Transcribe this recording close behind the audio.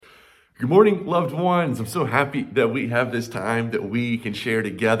Good morning, loved ones. I'm so happy that we have this time that we can share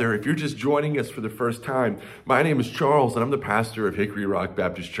together. If you're just joining us for the first time, my name is Charles, and I'm the pastor of Hickory Rock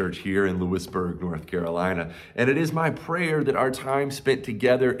Baptist Church here in Lewisburg, North Carolina. And it is my prayer that our time spent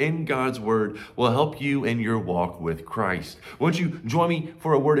together in God's Word will help you in your walk with Christ. Won't you join me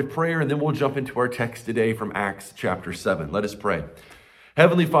for a word of prayer, and then we'll jump into our text today from Acts chapter 7. Let us pray.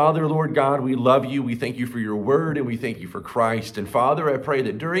 Heavenly Father, Lord God, we love you. We thank you for your word, and we thank you for Christ. And Father, I pray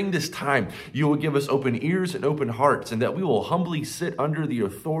that during this time, you will give us open ears and open hearts, and that we will humbly sit under the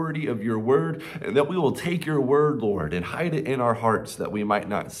authority of your word, and that we will take your word, Lord, and hide it in our hearts that we might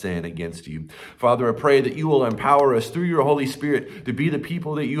not sin against you. Father, I pray that you will empower us through your Holy Spirit to be the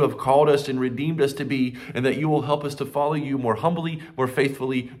people that you have called us and redeemed us to be, and that you will help us to follow you more humbly, more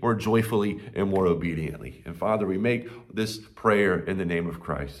faithfully, more joyfully, and more obediently. And Father, we make this prayer in the name of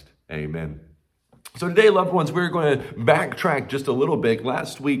Christ. Amen. So today, loved ones, we're going to backtrack just a little bit.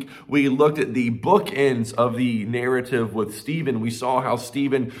 Last week, we looked at the bookends of the narrative with Stephen. We saw how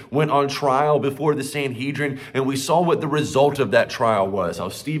Stephen went on trial before the Sanhedrin, and we saw what the result of that trial was, how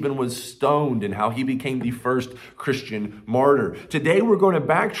Stephen was stoned and how he became the first Christian martyr. Today, we're going to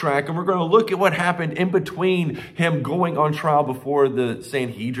backtrack, and we're going to look at what happened in between him going on trial before the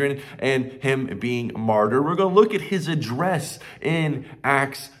Sanhedrin and him being martyred. We're going to look at his address in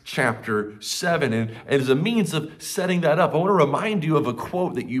Acts chapter 7. And as a means of setting that up, I want to remind you of a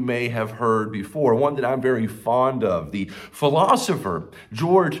quote that you may have heard before, one that I'm very fond of. The philosopher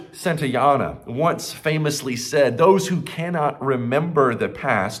George Santayana once famously said, "Those who cannot remember the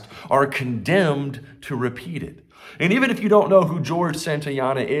past are condemned to repeat it." And even if you don't know who George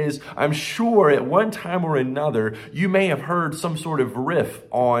Santayana is, I'm sure at one time or another, you may have heard some sort of riff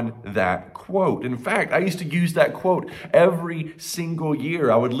on that quote. In fact, I used to use that quote every single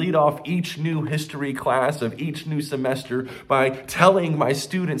year. I would lead off each new history class of each new semester by telling my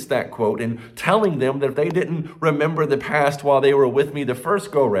students that quote and telling them that if they didn't remember the past while they were with me the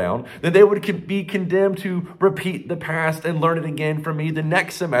first go round, then they would be condemned to repeat the past and learn it again from me the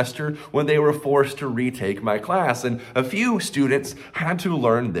next semester when they were forced to retake my class. And a few students had to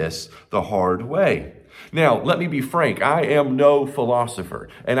learn this the hard way. Now, let me be frank, I am no philosopher,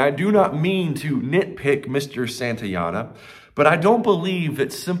 and I do not mean to nitpick Mr. Santayana, but I don't believe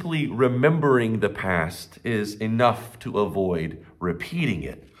that simply remembering the past is enough to avoid repeating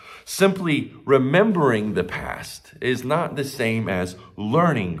it. Simply remembering the past is not the same as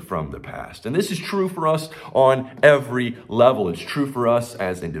learning from the past. And this is true for us on every level. It's true for us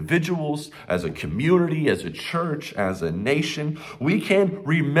as individuals, as a community, as a church, as a nation. We can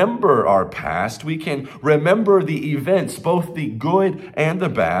remember our past. We can remember the events, both the good and the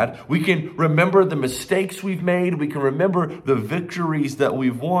bad. We can remember the mistakes we've made. We can remember the victories that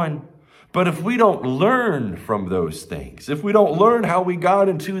we've won. But if we don't learn from those things, if we don't learn how we got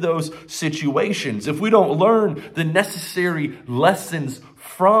into those situations, if we don't learn the necessary lessons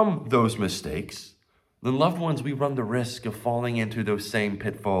from those mistakes, then, loved ones, we run the risk of falling into those same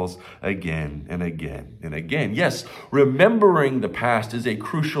pitfalls again and again and again. Yes, remembering the past is a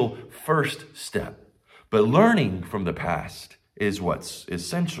crucial first step, but learning from the past is what's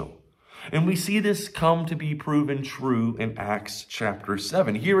essential. And we see this come to be proven true in Acts chapter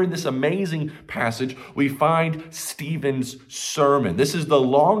 7. Here in this amazing passage, we find Stephen's sermon. This is the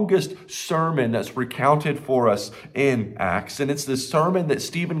longest sermon that's recounted for us in Acts. And it's the sermon that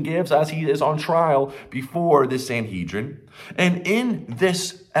Stephen gives as he is on trial before the Sanhedrin. And in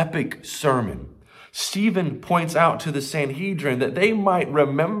this epic sermon, Stephen points out to the Sanhedrin that they might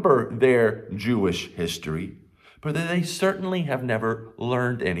remember their Jewish history, but that they certainly have never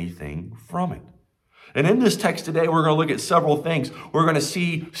learned anything from it. And in this text today, we're going to look at several things. We're going to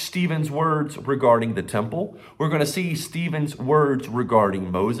see Stephen's words regarding the temple. We're going to see Stephen's words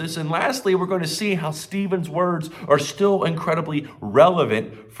regarding Moses. And lastly, we're going to see how Stephen's words are still incredibly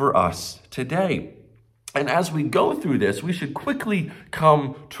relevant for us today. And as we go through this, we should quickly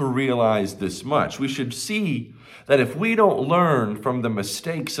come to realize this much. We should see that if we don't learn from the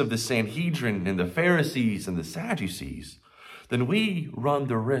mistakes of the Sanhedrin and the Pharisees and the Sadducees, then we run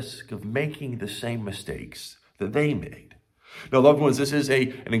the risk of making the same mistakes that they made. Now, loved ones, this is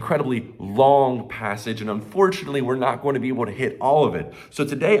an incredibly long passage, and unfortunately, we're not going to be able to hit all of it. So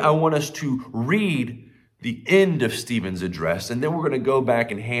today, I want us to read the end of Stephen's address, and then we're going to go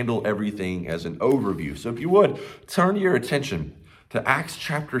back and handle everything as an overview. So if you would, turn your attention to Acts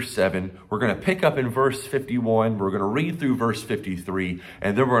chapter 7. We're going to pick up in verse 51. We're going to read through verse 53,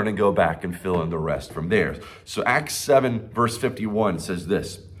 and then we're going to go back and fill in the rest from there. So Acts 7, verse 51 says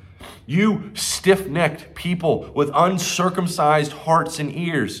this: "You stiff-necked people with uncircumcised hearts and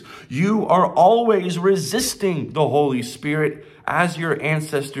ears, you are always resisting the Holy Spirit, as your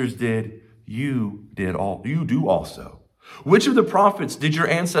ancestors did, you do also. Which of the prophets did your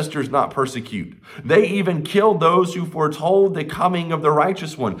ancestors not persecute? They even killed those who foretold the coming of the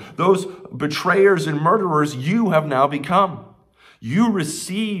righteous one. Those betrayers and murderers you have now become. You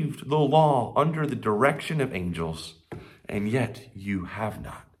received the law under the direction of angels, and yet you have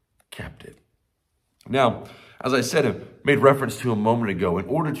not kept it. Now, as I said, I made reference to a moment ago, in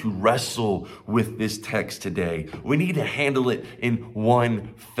order to wrestle with this text today, we need to handle it in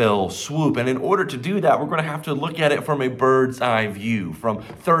one fell swoop. And in order to do that, we're going to have to look at it from a bird's eye view, from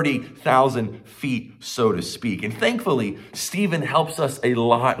 30,000 feet, so to speak. And thankfully, Stephen helps us a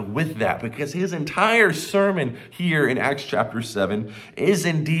lot with that, because his entire sermon here in Acts chapter 7 is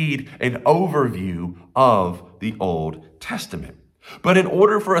indeed an overview of the Old Testament. But in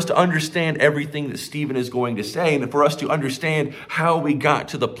order for us to understand everything that Stephen is going to say, and for us to understand how we got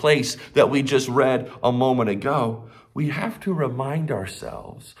to the place that we just read a moment ago, we have to remind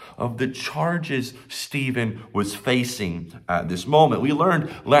ourselves of the charges Stephen was facing at this moment. We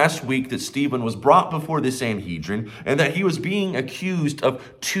learned last week that Stephen was brought before the Sanhedrin and that he was being accused of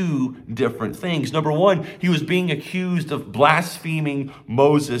two different things. Number one, he was being accused of blaspheming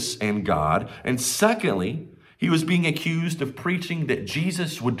Moses and God. And secondly, he was being accused of preaching that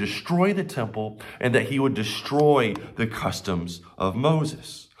Jesus would destroy the temple and that he would destroy the customs of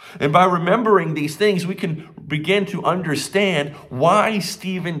Moses. And by remembering these things, we can begin to understand why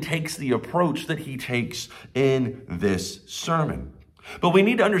Stephen takes the approach that he takes in this sermon. But we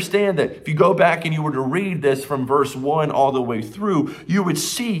need to understand that if you go back and you were to read this from verse 1 all the way through, you would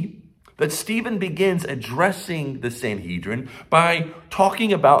see that Stephen begins addressing the Sanhedrin by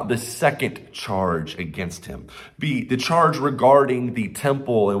talking about the second charge against him, the charge regarding the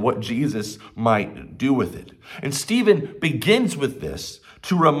temple and what Jesus might do with it. And Stephen begins with this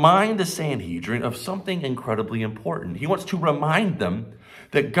to remind the Sanhedrin of something incredibly important. He wants to remind them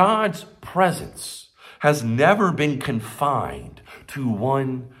that God's presence has never been confined to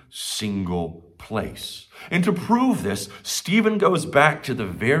one single place. And to prove this, Stephen goes back to the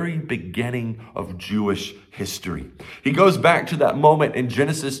very beginning of Jewish history. He goes back to that moment in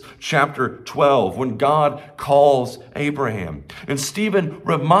Genesis chapter 12 when God calls Abraham. And Stephen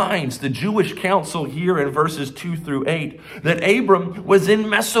reminds the Jewish council here in verses 2 through 8 that Abram was in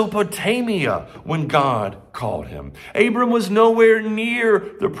Mesopotamia when God called him. Abram was nowhere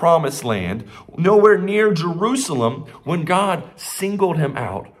near the promised land, nowhere near Jerusalem when God singled him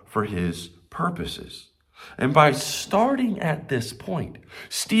out for his purposes. And by starting at this point,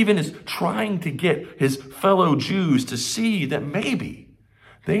 Stephen is trying to get his fellow Jews to see that maybe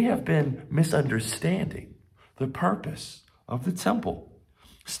they have been misunderstanding the purpose of the temple.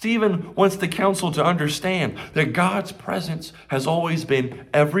 Stephen wants the council to understand that God's presence has always been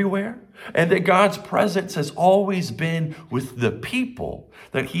everywhere, and that God's presence has always been with the people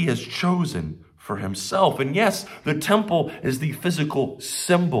that he has chosen for himself. And yes, the temple is the physical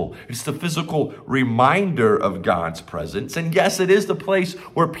symbol. It's the physical reminder of God's presence. And yes, it is the place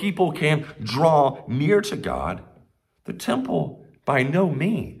where people can draw near to God. The temple by no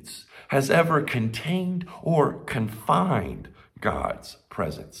means has ever contained or confined God's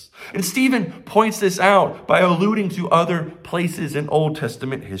presence. And Stephen points this out by alluding to other places in Old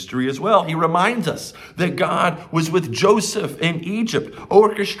Testament history as well. He reminds us that God was with Joseph in Egypt,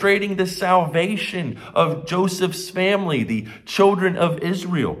 orchestrating the salvation of Joseph's family, the children of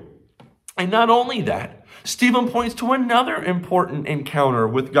Israel. And not only that, Stephen points to another important encounter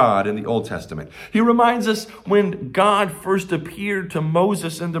with God in the Old Testament. He reminds us when God first appeared to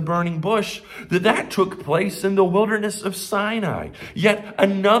Moses in the burning bush, that took place in the wilderness of Sinai, yet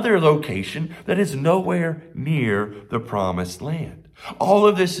another location that is nowhere near the promised land. All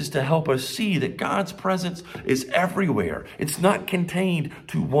of this is to help us see that God's presence is everywhere. It's not contained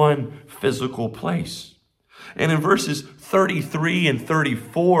to one physical place. And in verses 33 and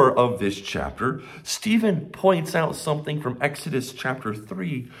 34 of this chapter, Stephen points out something from Exodus chapter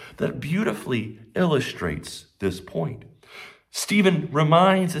 3 that beautifully illustrates this point. Stephen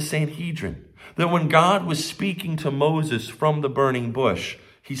reminds the Sanhedrin that when God was speaking to Moses from the burning bush,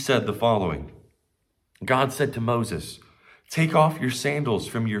 he said the following. God said to Moses, "Take off your sandals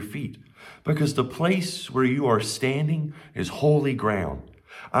from your feet, because the place where you are standing is holy ground.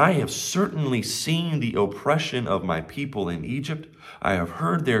 I have certainly seen the oppression of my people in Egypt. I have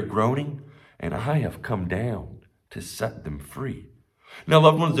heard their groaning, and I have come down to set them free." Now,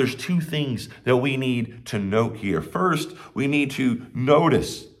 loved ones, there's two things that we need to note here. First, we need to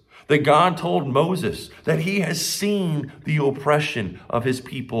notice That God told Moses that he has seen the oppression of his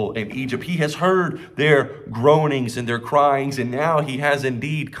people in Egypt. He has heard their groanings and their cryings, and now he has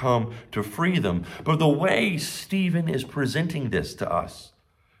indeed come to free them. But the way Stephen is presenting this to us,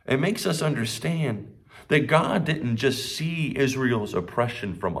 it makes us understand that God didn't just see Israel's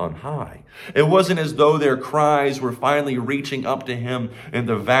oppression from on high. It wasn't as though their cries were finally reaching up to him in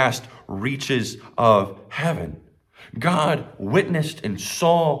the vast reaches of heaven. God witnessed and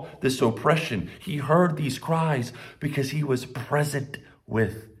saw this oppression. He heard these cries because he was present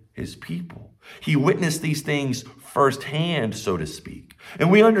with his people. He witnessed these things firsthand, so to speak. And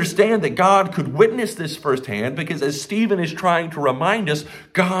we understand that God could witness this firsthand because, as Stephen is trying to remind us,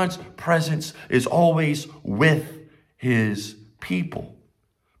 God's presence is always with his people.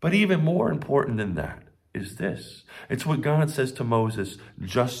 But even more important than that is this. It's what God says to Moses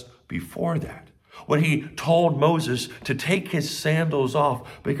just before that, when he told Moses to take his sandals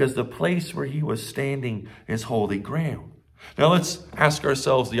off because the place where he was standing is holy ground. Now let's ask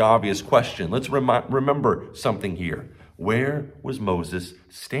ourselves the obvious question. Let's remember something here. Where was Moses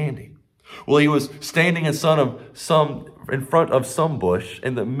standing? Well, he was standing in front of some bush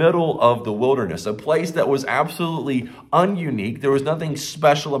in the middle of the wilderness, a place that was absolutely ununique. There was nothing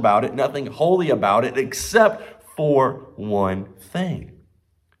special about it, nothing holy about it, except for one thing.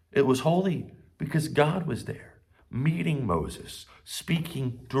 It was holy because God was there, meeting Moses,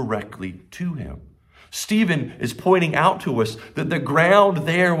 speaking directly to him. Stephen is pointing out to us that the ground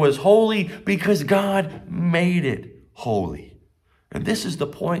there was holy because God made it holy. And this is the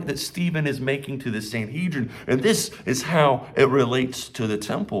point that Stephen is making to the Sanhedrin. And this is how it relates to the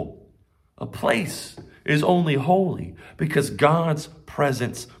temple. A place is only holy because God's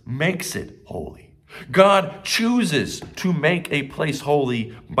presence makes it holy. God chooses to make a place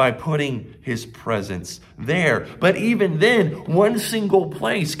holy by putting his presence there. But even then, one single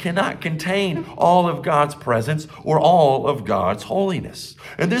place cannot contain all of God's presence or all of God's holiness.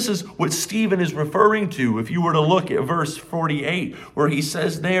 And this is what Stephen is referring to if you were to look at verse 48, where he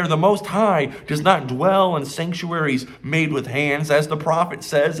says there, the Most High does not dwell in sanctuaries made with hands, as the prophet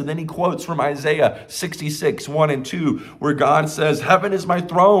says. And then he quotes from Isaiah 66, 1 and 2, where God says, heaven is my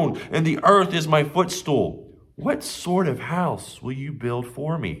throne and the earth is my footstool. What sort of house will you build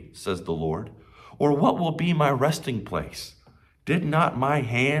for me, says the Lord? Or what will be my resting place? Did not my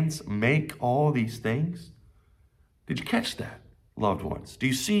hands make all these things? Did you catch that, loved ones? Do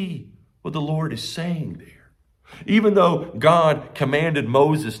you see what the Lord is saying there? Even though God commanded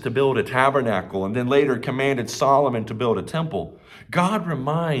Moses to build a tabernacle and then later commanded Solomon to build a temple, God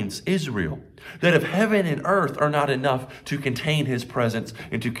reminds Israel that if heaven and earth are not enough to contain his presence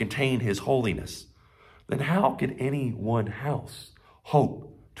and to contain his holiness, then how could any one house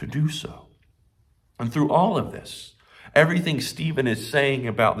hope to do so? And through all of this, everything Stephen is saying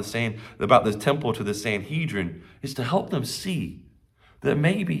about the temple to the Sanhedrin is to help them see that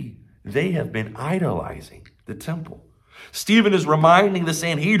maybe they have been idolizing the temple. Stephen is reminding the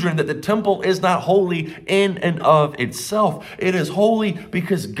Sanhedrin that the temple is not holy in and of itself. It is holy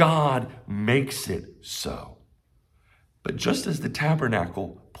because God makes it so. But just as the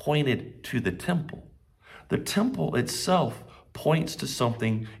tabernacle pointed to the temple itself points to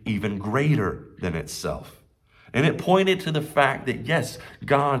something even greater than itself. And it pointed to the fact that, yes,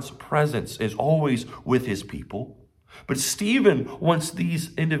 God's presence is always with his people. But Stephen wants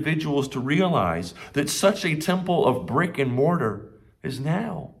these individuals to realize that such a temple of brick and mortar is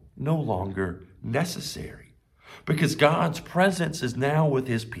now no longer necessary, because God's presence is now with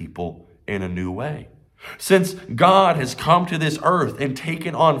his people in a new way. Since God has come to this earth and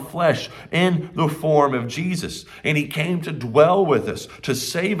taken on flesh in the form of Jesus, and he came to dwell with us, to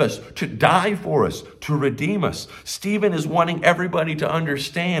save us, to die for us, to redeem us, Stephen is wanting everybody to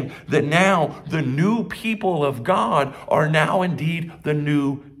understand that now the new people of God are now indeed the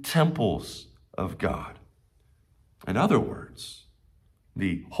new temples of God. In other words,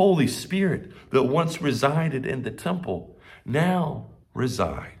 the Holy Spirit that once resided in the temple now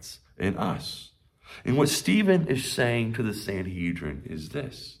resides in us. And what Stephen is saying to the Sanhedrin is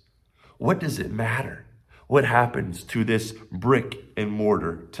this: what does it matter what happens to this brick and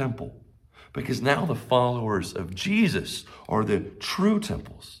mortar temple? Because now the followers of Jesus are the true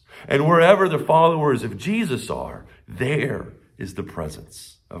temples. And wherever the followers of Jesus are, there is the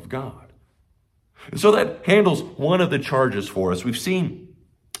presence of God. And so that handles one of the charges for us. We've seen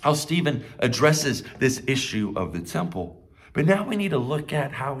how Stephen addresses this issue of the temple. But now we need to look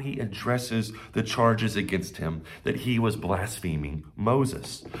at how he addresses the charges against him that he was blaspheming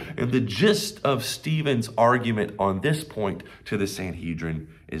Moses. And the gist of Stephen's argument on this point to the Sanhedrin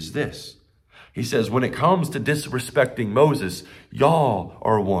is this: He says, when it comes to disrespecting Moses, y'all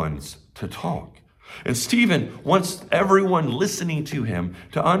are ones to talk. And Stephen wants everyone listening to him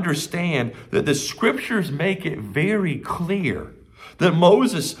to understand that the scriptures make it very clear that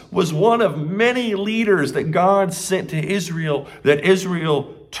Moses was one of many leaders that God sent to Israel that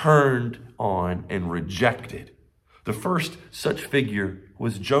Israel turned on and rejected. The first such figure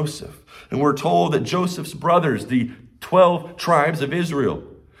was Joseph. And we're told that Joseph's brothers, the 12 tribes of Israel,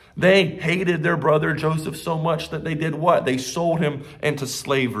 they hated their brother Joseph so much that they did what? They sold him into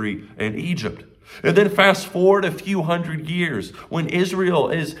slavery in Egypt. And then fast forward a few hundred years, when Israel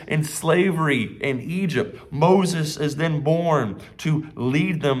is in slavery in Egypt, Moses is then born to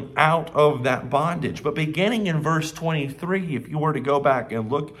lead them out of that bondage. But beginning in verse 23, if you were to go back and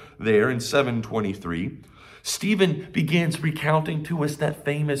look there in 7:23, Stephen begins recounting to us that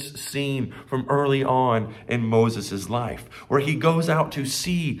famous scene from early on in Moses' life, where he goes out to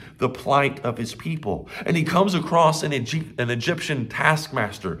see the plight of his people. And he comes across an Egyptian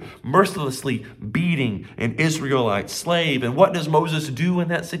taskmaster mercilessly beating an Israelite slave. And what does Moses do in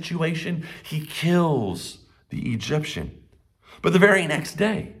that situation? He kills the Egyptian. But the very next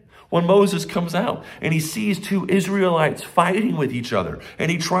day, when Moses comes out and he sees two Israelites fighting with each other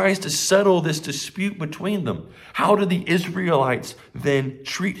and he tries to settle this dispute between them, how do the Israelites then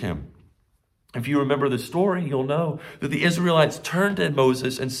treat him? If you remember the story, you'll know that the Israelites turn to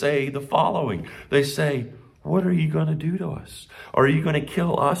Moses and say the following. They say, "What are you going to do to us? Are you going to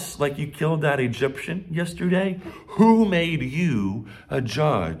kill us like you killed that Egyptian yesterday? Who made you a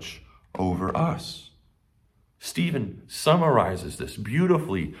judge over us?" Stephen summarizes this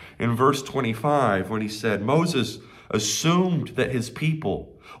beautifully in verse 25 when he said, Moses assumed that his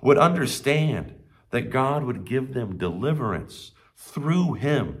people would understand that God would give them deliverance through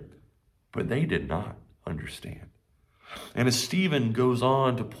him, but they did not understand. And as Stephen goes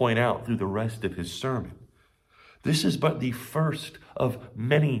on to point out through the rest of his sermon, this is but the first of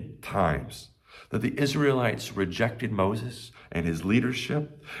many times that the Israelites rejected Moses and his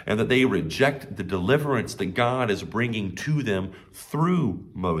leadership, and that they reject the deliverance that God is bringing to them through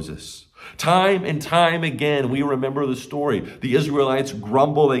Moses. Time and time again, we remember the story. The Israelites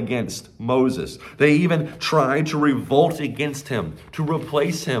grumble against Moses. They even try to revolt against him, to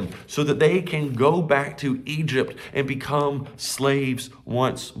replace him, so that they can go back to Egypt and become slaves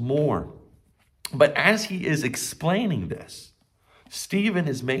once more. But as he is explaining this, Stephen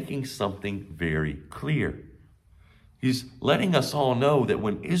is making something very clear. He's letting us all know that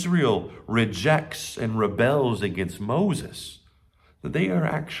when Israel rejects and rebels against Moses, that they are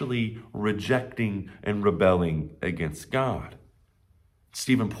actually rejecting and rebelling against God.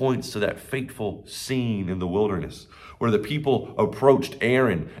 Stephen points to that fateful scene in the wilderness where the people approached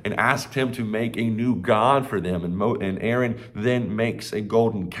Aaron and asked him to make a new god for them. And Aaron then makes a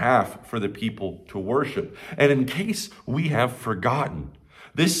golden calf for the people to worship. And in case we have forgotten,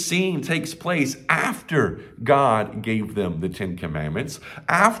 this scene takes place after God gave them the Ten Commandments,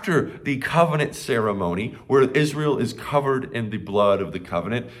 after the covenant ceremony where Israel is covered in the blood of the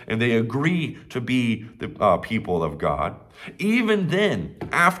covenant and they agree to be the people of God. Even then,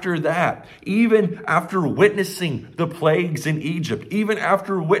 after that, even after witnessing the plagues in Egypt, even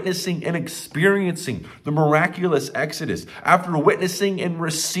after witnessing and experiencing the miraculous Exodus, after witnessing and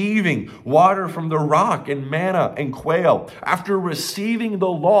receiving water from the rock and manna and quail, after receiving the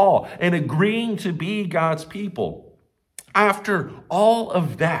law and agreeing to be God's people, after all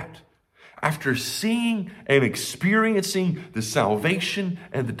of that, after seeing and experiencing the salvation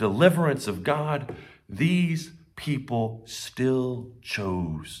and the deliverance of God, these people still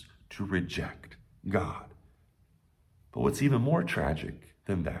chose to reject God. But what's even more tragic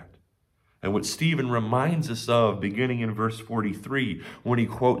than that, and what Stephen reminds us of beginning in verse 43 when he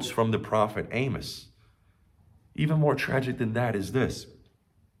quotes from the prophet Amos, even more tragic than that is this.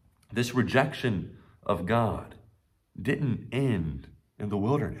 This rejection of God didn't end in the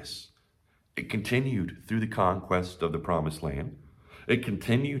wilderness. It continued through the conquest of the promised land. It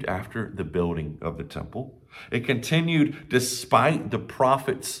continued after the building of the temple. It continued despite the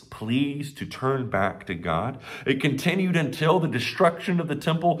prophet's pleas to turn back to God. It continued until the destruction of the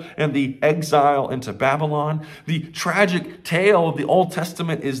temple and the exile into Babylon. The tragic tale of the Old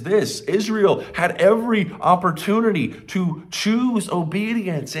Testament is this: Israel had every opportunity to choose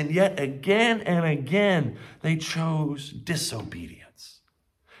obedience, and yet again and again they chose disobedience.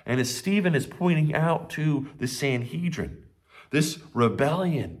 And as Stephen is pointing out to the Sanhedrin, this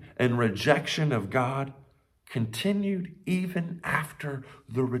rebellion and rejection of God continued even after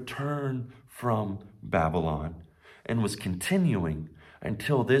the return from Babylon and was continuing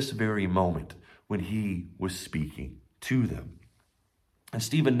until this very moment when he was speaking to them. And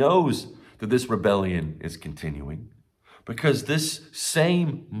Stephen knows that this rebellion is continuing? Because this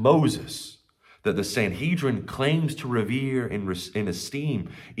same Moses that the Sanhedrin claims to revere and esteem,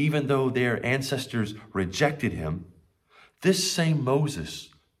 even though their ancestors rejected him, this same Moses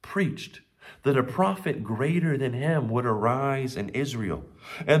preached that a prophet greater than him would arise in Israel,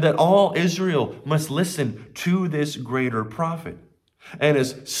 and that all Israel must listen to this greater prophet. And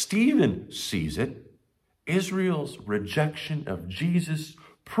as Stephen sees it, Israel's rejection of Jesus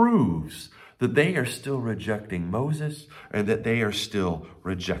proves that they are still rejecting Moses and that they are still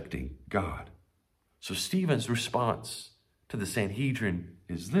rejecting God. So Stephen's response to the Sanhedrin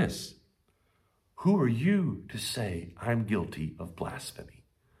is this: who are you to say I'm guilty of blasphemy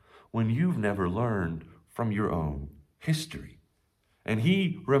when you've never learned from your own history? And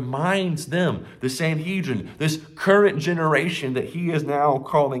he reminds them, the Sanhedrin, this current generation that he is now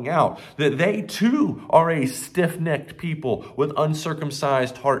calling out, that they too are a stiff-necked people with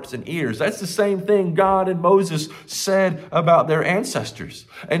uncircumcised hearts and ears. That's the same thing God and Moses said about their ancestors.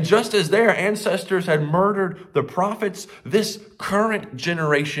 And just as their ancestors had murdered the prophets, this current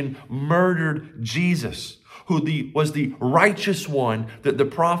generation murdered Jesus, who was the righteous one that the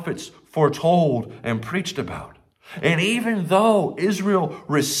prophets foretold and preached about. And even though Israel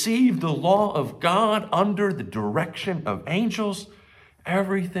received the law of God under the direction of angels,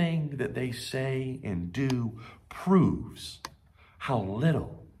 everything that they say and do proves how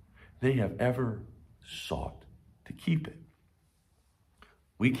little they have ever sought to keep it.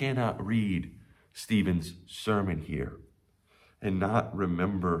 We cannot read Stephen's sermon here and not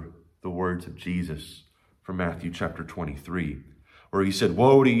remember the words of Jesus from Matthew chapter 23, where he said,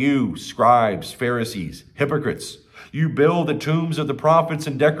 "Woe to you, scribes, Pharisees, hypocrites! You build the tombs of the prophets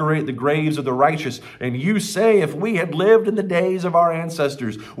and decorate the graves of the righteous. And you say, if we had lived in the days of our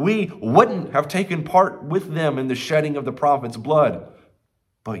ancestors, we wouldn't have taken part with them in the shedding of the prophets' blood.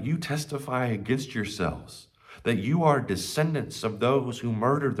 But you testify against yourselves that you are descendants of those who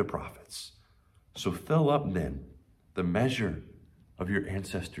murdered the prophets. So fill up then the measure of your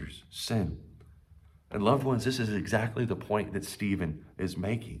ancestors' sin." And loved ones, this is exactly the point that Stephen is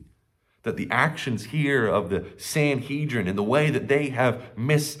making. That the actions here of the Sanhedrin and the way that they have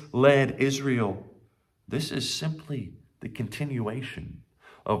misled Israel, this is simply the continuation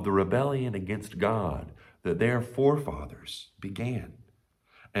of the rebellion against God that their forefathers began.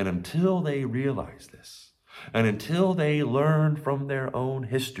 And until they realize this, and until they learn from their own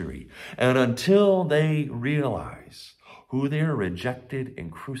history, and until they realize who their rejected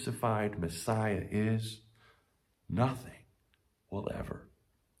and crucified Messiah is, nothing will ever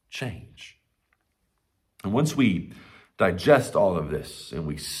change. And once we digest all of this and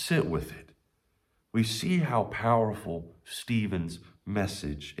we sit with it, we see how powerful Stephen's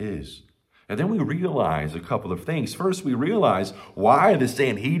message is. And then we realize a couple of things. First, we realize why the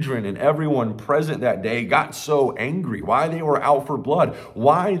Sanhedrin and everyone present that day got so angry, why they were out for blood,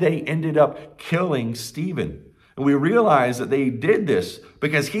 why they ended up killing Stephen. And we realize that they did this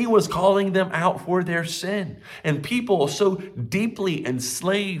because he was calling them out for their sin. And people so deeply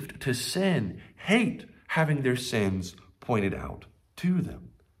enslaved to sin hate having their sins pointed out to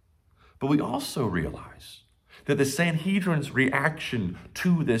them. But we also realize that the Sanhedrin's reaction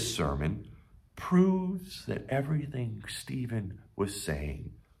to this sermon proves that everything Stephen was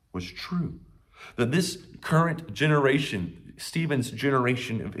saying was true. That this current generation, Stephen's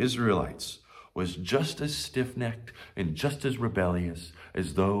generation of Israelites, was just as stiff-necked and just as rebellious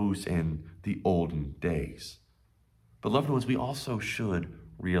as those in the olden days. But loved ones, we also should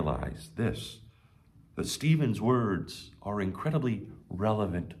realize this, that Stephen's words are incredibly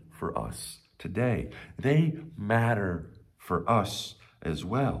relevant for us today. They matter for us as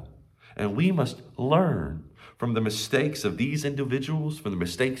well. And we must learn from the mistakes of these individuals, from the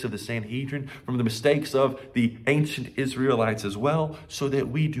mistakes of the Sanhedrin, from the mistakes of the ancient Israelites as well, so that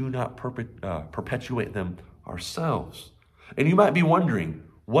we do not perpetuate them ourselves. And you might be wondering,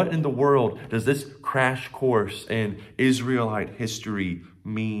 what in the world does this crash course in Israelite history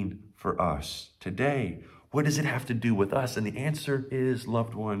mean for us today? What does it have to do with us? And the answer is,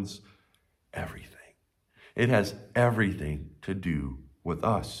 loved ones, everything. It has everything to do with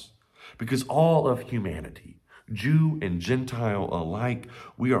us. Because all of humanity, Jew and Gentile alike,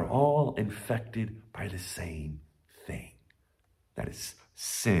 we are all infected by the same thing. That is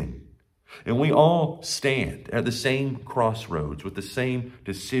sin. And we all stand at the same crossroads with the same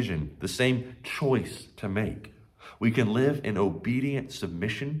decision, the same choice to make. We can live in obedient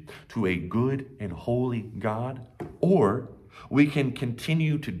submission to a good and holy God, or we can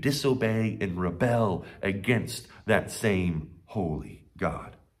continue to disobey and rebel against that same holy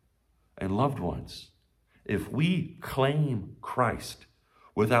God. And loved ones, if we claim Christ,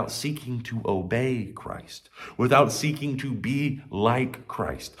 without seeking to obey Christ, without seeking to be like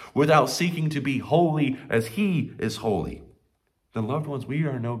Christ, without seeking to be holy as he is holy, then, loved ones, we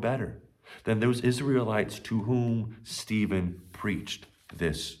are no better than those Israelites to whom Stephen preached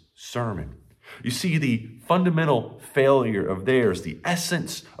this sermon. You see, the fundamental failure of theirs, the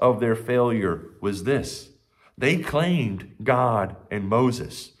essence of their failure was this. They claimed God and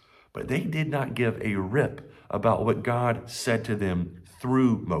Moses, but they did not give a rip about what God said to them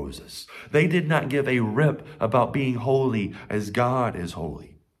through Moses. They did not give a rip about being holy as God is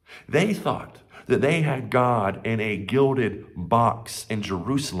holy. They thought that they had God in a gilded box in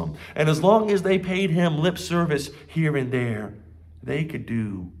Jerusalem, and as long as they paid him lip service here and there, they could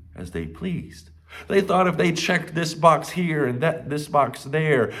do as they pleased. They thought if they checked this box here and this box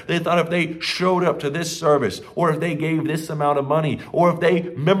there, they thought if they showed up to this service, or if they gave this amount of money, or if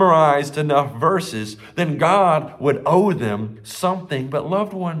they memorized enough verses, then God would owe them something. But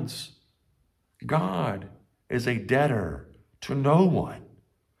loved ones, God is a debtor to no one.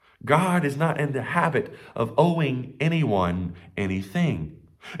 God is not in the habit of owing anyone anything.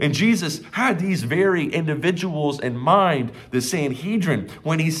 And Jesus had these very individuals in mind, the Sanhedrin,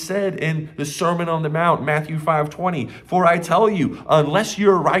 when he said in the Sermon on the Mount, Matthew 5:20, "For I tell you, unless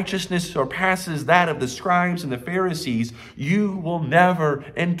your righteousness surpasses that of the scribes and the Pharisees, you will never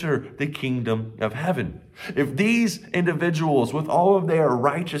enter the kingdom of heaven." If these individuals, with all of their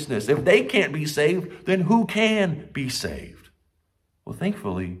righteousness, if they can't be saved, then who can be saved? Well,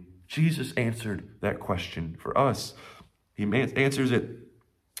 thankfully, Jesus answered that question for us. He answers it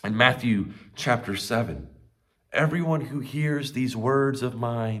in Matthew chapter 7. "Everyone who hears these words of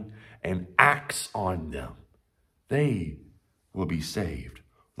mine and acts on them, they will be saved."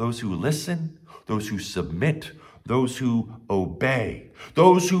 Those who listen, those who submit, those who obey,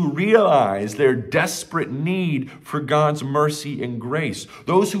 those who realize their desperate need for God's mercy and grace,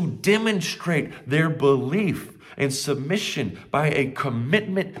 those who demonstrate their belief and submission by a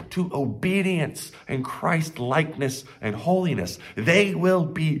commitment to obedience and Christ-likeness and holiness, they will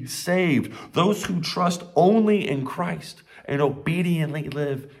be saved. Those who trust only in Christ and obediently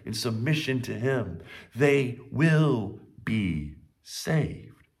live in submission to him, they will be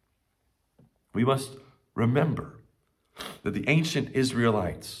saved. We must remember that the ancient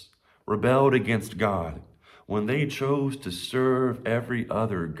Israelites rebelled against God when they chose to serve every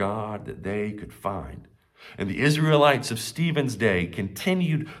other god that they could find. And the Israelites of Stephen's day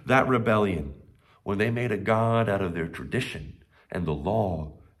continued that rebellion when they made a god out of their tradition and the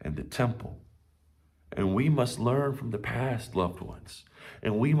law and the temple. And we must learn from the past, loved ones.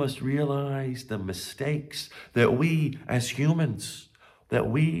 And we must realize the mistakes that we as humans, that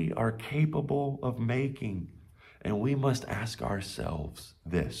we are capable of making. And we must ask ourselves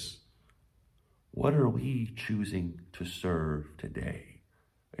this: what are we choosing to serve today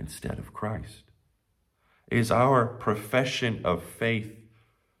instead of Christ? Is our profession of faith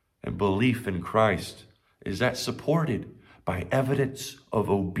and belief in Christ, is that supported by evidence of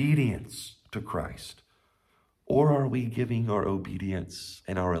obedience to Christ? Or are we giving our obedience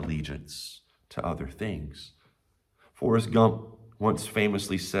and our allegiance to other things? Forrest Gump once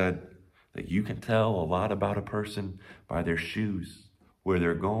famously said that you can tell a lot about a person by their shoes, where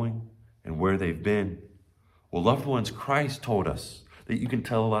they're going and where they've been. Well, loved ones, Christ told us that you can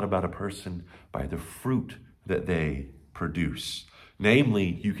tell a lot about a person by the fruit that they produce.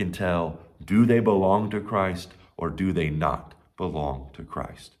 Namely, you can tell, do they belong to Christ or do they not belong to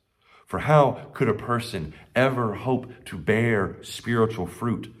Christ? For how could a person ever hope to bear spiritual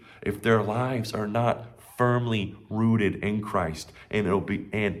fruit if their lives are not firmly rooted in Christ and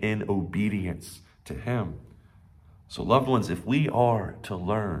in obedience to him? So, loved ones, if we are to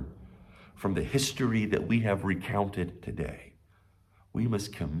learn from the history that we have recounted today, we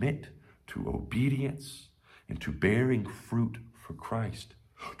must commit to obedience and to bearing fruit for Christ,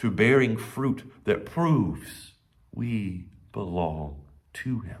 to bearing fruit that proves we belong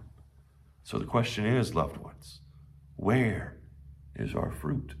to him. So the question is, loved ones, where is our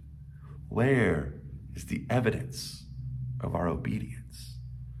fruit? Where is the evidence of our obedience?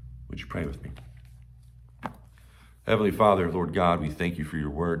 Would you pray with me? Heavenly Father, Lord God, we thank you for your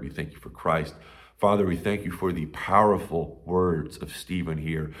word. We thank you for Christ. Father, we thank you for the powerful words of Stephen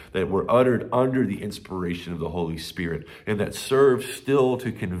here that were uttered under the inspiration of the Holy Spirit and that serve still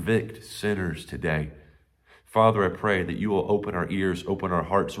to convict sinners today. Father, I pray that you will open our ears, open our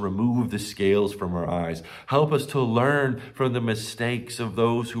hearts, remove the scales from our eyes. Help us to learn from the mistakes of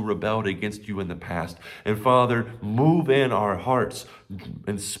those who rebelled against you in the past. And Father, move in our hearts,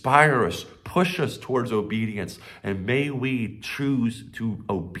 inspire us, push us towards obedience. And may we choose to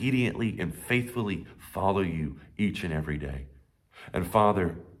obediently and faithfully follow you each and every day. And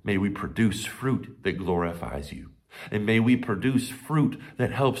Father, may we produce fruit that glorifies you. And may we produce fruit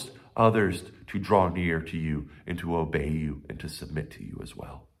that helps others to draw near to you and to obey you and to submit to you as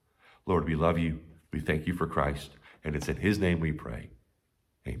well. Lord, we love you. We thank you for Christ. And it's in his name we pray.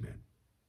 Amen.